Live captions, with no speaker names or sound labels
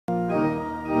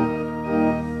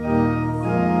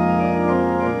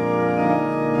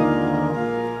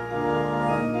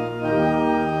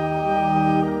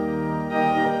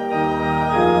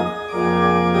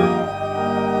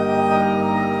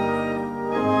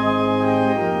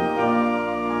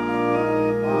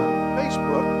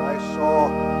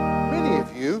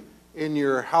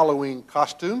Halloween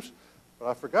costumes, but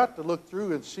I forgot to look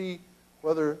through and see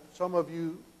whether some of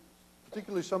you,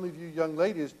 particularly some of you young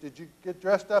ladies, did you get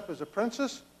dressed up as a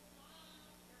princess?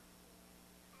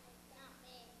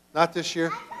 Not this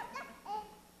year?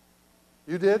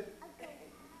 You did?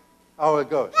 Oh, it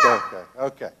goes. Okay,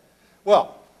 okay.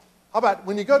 Well, how about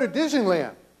when you go to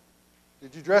Disneyland?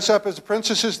 Did you dress up as the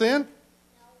princesses then?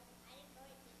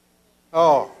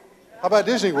 Oh, how about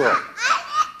Disney World?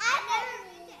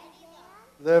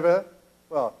 Never.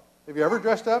 Well, have you ever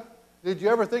dressed up? Did you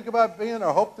ever think about being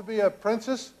or hope to be a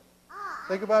princess?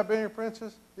 Think about being a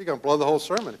princess? You're going to blow the whole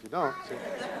sermon if you don't. See?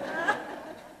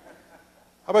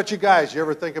 How about you guys? You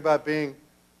ever think about being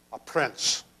a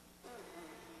prince?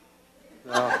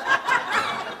 No.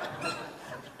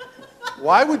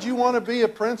 Why would you want to be a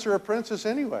prince or a princess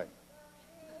anyway?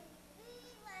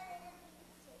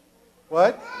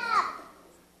 What?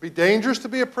 Be dangerous to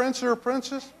be a prince or a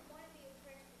princess?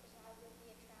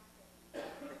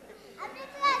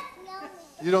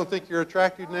 You don't think you're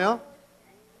attractive now?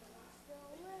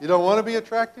 You don't want to be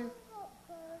attractive?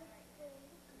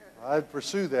 I'd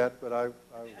pursue that, but I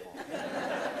won't.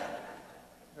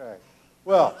 Right.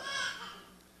 Well,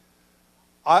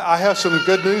 I have some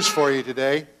good news for you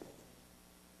today.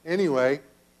 Anyway,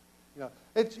 you know,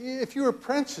 if you were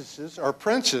princesses or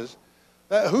princes,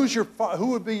 who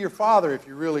would be your father if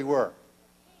you really were?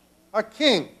 A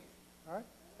king. All right?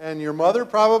 And your mother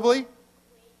probably?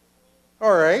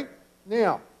 All right.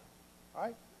 Now, all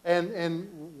right? And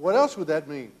what else would that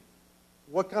mean?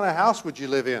 What kind of house would you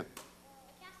live in?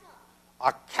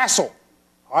 A castle.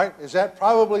 All right. Is that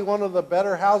probably one of the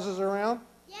better houses around?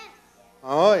 Yes.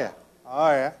 Oh, yeah. Oh,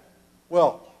 yeah.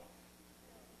 Well,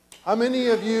 how many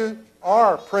of you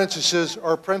are princesses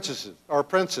or princesses or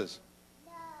princes?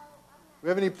 No. We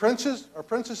have any princes or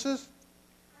princesses?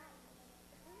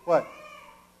 What?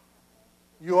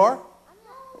 You are?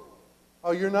 No.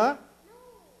 Oh, you're not?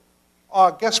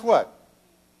 No. Guess what?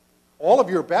 All of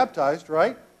you are baptized,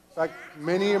 right? In fact,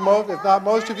 many, if not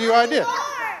most of you, I did.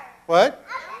 What?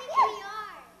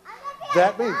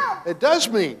 That means, it does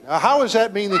mean. How does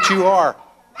that mean that you are?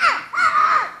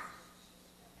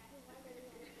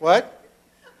 What?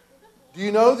 Do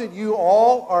you know that you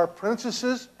all are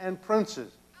princesses and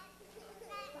princes?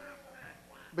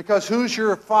 Because who's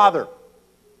your father?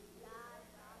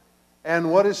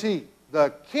 And what is he?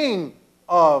 The King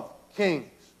of Kings.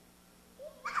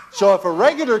 So if a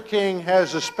regular king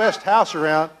has the best house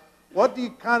around, what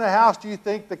kind of house do you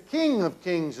think the King of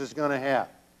Kings is going to have?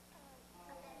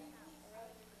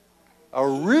 A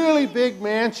really big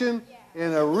mansion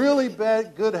in a really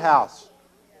good house.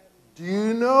 Do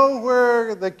you know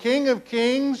where the King of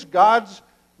Kings, God's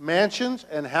mansions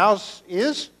and house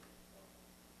is?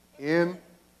 In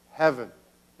heaven.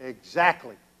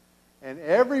 Exactly. And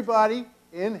everybody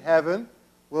in heaven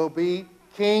will be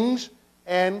kings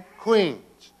and queens.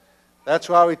 That's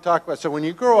why we talk about. So when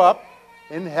you grow up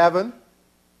in heaven,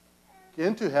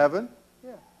 into heaven,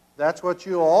 yeah, that's what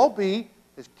you'll all be,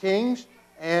 is kings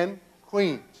and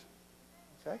queens.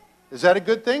 Okay? Is that a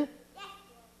good thing? Yes.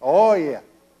 Oh, yeah.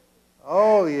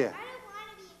 Oh, yeah.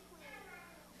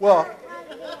 Well,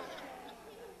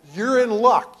 you're in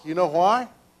luck. You know why?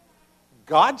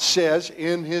 God says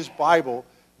in His Bible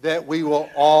that we will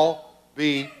all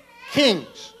be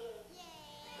kings.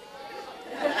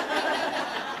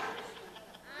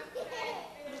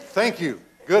 Thank you.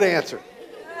 Good answer.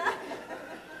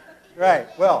 Right.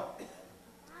 Well,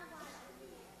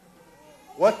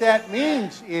 what that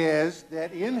means is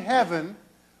that in heaven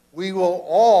we will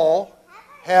all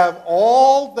have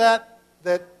all that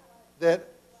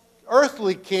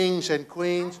earthly kings and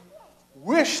queens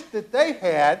wish that they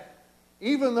had,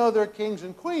 even though they're kings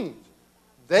and queens.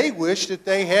 They wish that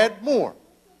they had more.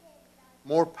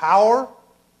 More power,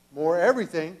 more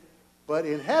everything. But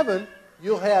in heaven,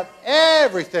 you'll have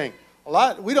everything.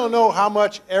 We don't know how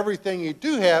much everything you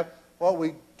do have. What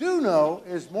we do know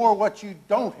is more what you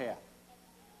don't have.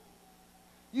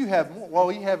 You have more,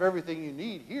 well, you have everything you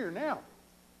need here now.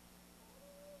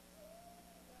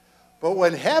 But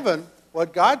when heaven,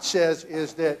 what God says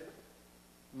is that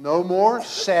no more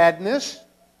sadness,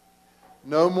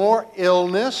 no more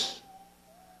illness,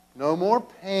 no more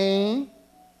pain,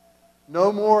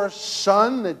 no more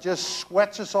sun that just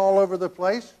sweats us all over the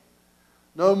place,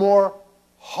 no more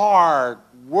hard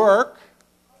work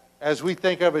as we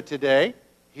think of it today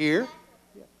here.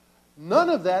 None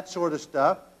of that sort of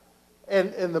stuff.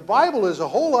 And the Bible is a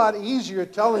whole lot easier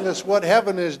telling us what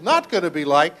heaven is not going to be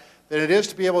like than it is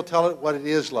to be able to tell it what it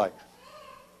is like.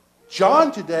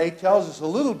 John today tells us a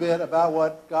little bit about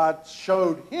what God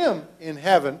showed him in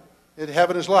heaven, that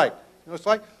heaven is like. You know, it's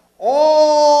like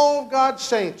All of God's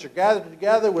saints are gathered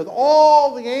together with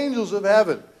all the angels of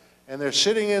heaven. And they're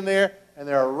sitting in there, and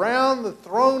they're around the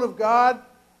throne of God,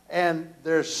 and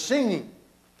they're singing.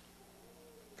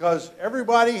 Because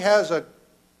everybody has a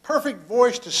perfect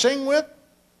voice to sing with.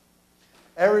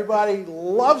 Everybody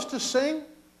loves to sing.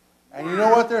 And you know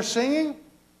what they're singing?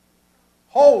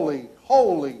 Holy,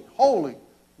 holy, holy,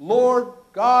 Lord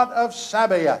God of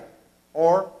Sabaoth.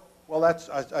 Or, well,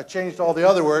 I changed all the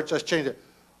other words. I changed it.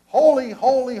 Holy,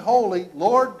 holy, holy,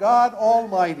 Lord God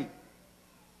Almighty.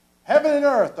 Heaven and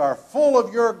earth are full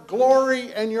of your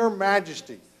glory and your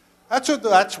majesty.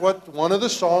 That's what one of the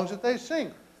songs that they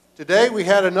sing. Today we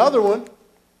had another one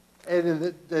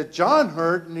that John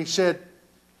heard, and he said,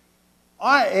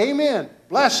 Amen.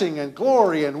 Blessing and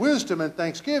glory and wisdom and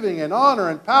thanksgiving and honor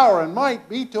and power and might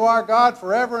be to our God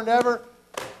forever and ever.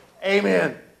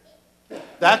 Amen.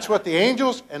 That's what the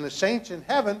angels and the saints in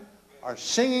heaven are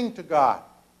singing to God.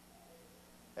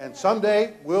 And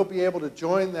someday we'll be able to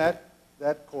join that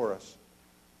chorus.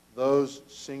 Those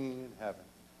singing in heaven.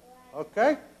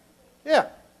 Okay? Yeah.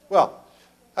 Well,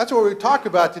 that's what we talk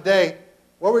about today.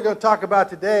 What we're going to talk about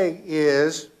today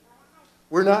is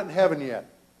we're not in heaven yet.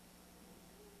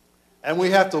 And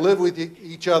we have to live with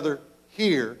each other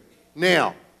here,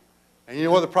 now. And you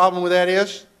know what the problem with that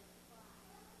is?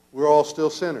 We're all still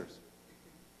sinners.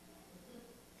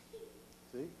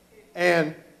 See?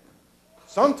 And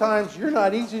sometimes you're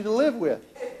not easy to live with.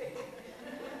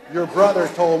 Your brother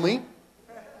told me.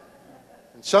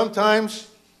 And sometimes,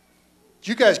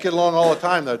 you guys get along all the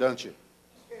time though, don't you?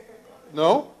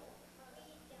 No?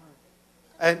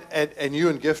 And you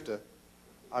and Gifta,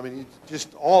 I mean, it's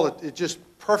just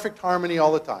perfect harmony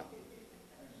all the time.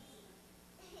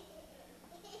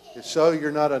 If so,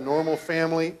 you're not a normal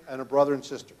family and a brother and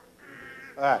sister.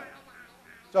 All right.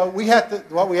 So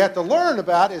what we have to learn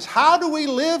about is how do we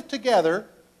live together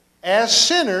as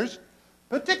sinners,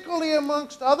 particularly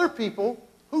amongst other people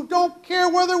who don't care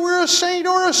whether we're a saint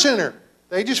or a sinner.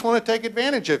 They just want to take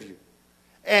advantage of you.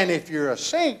 And if you're a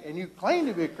saint and you claim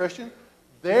to be a Christian,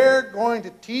 they're going to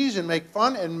tease and make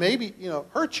fun and maybe,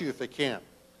 hurt you if they can.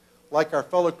 Like our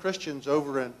fellow Christians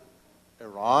over in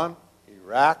Iran,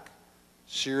 Iraq,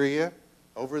 Syria,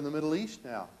 over in the Middle East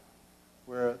now,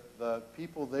 where the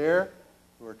people there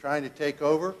who are trying to take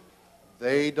over,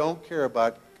 they don't care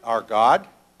about our God.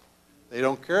 They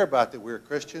don't care about that we're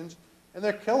Christians, and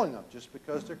they're killing them just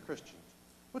because they're Christians.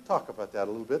 We'll talk about that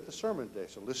a little bit the sermon today,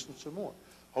 so listen some more.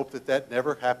 Hope that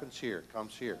never happens here,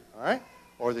 comes here, all right?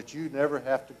 Or that you never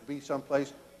have to be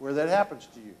someplace where that happens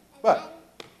to you.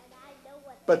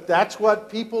 But that's what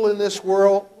people in this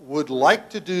world would like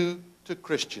to do to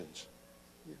Christians.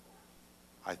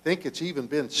 I think it's even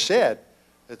been said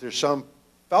that there's some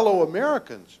fellow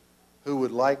Americans who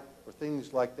would like for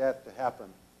things like that to happen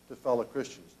to fellow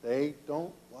Christians. They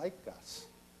don't like us.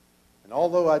 And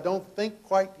although I don't think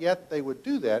quite yet they would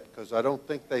do that, because I don't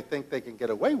think they can get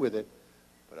away with it,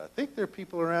 but I think there are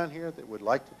people around here that would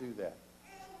like to do that.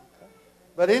 Okay?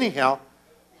 But anyhow,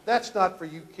 that's not for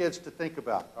you kids to think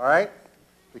about, all right?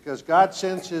 Because God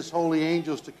sends His holy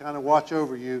angels to kind of watch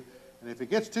over you. And if it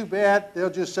gets too bad, they'll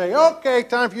just say, okay,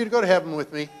 time for you to go to heaven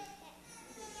with me.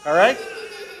 All right?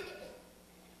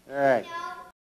 All right.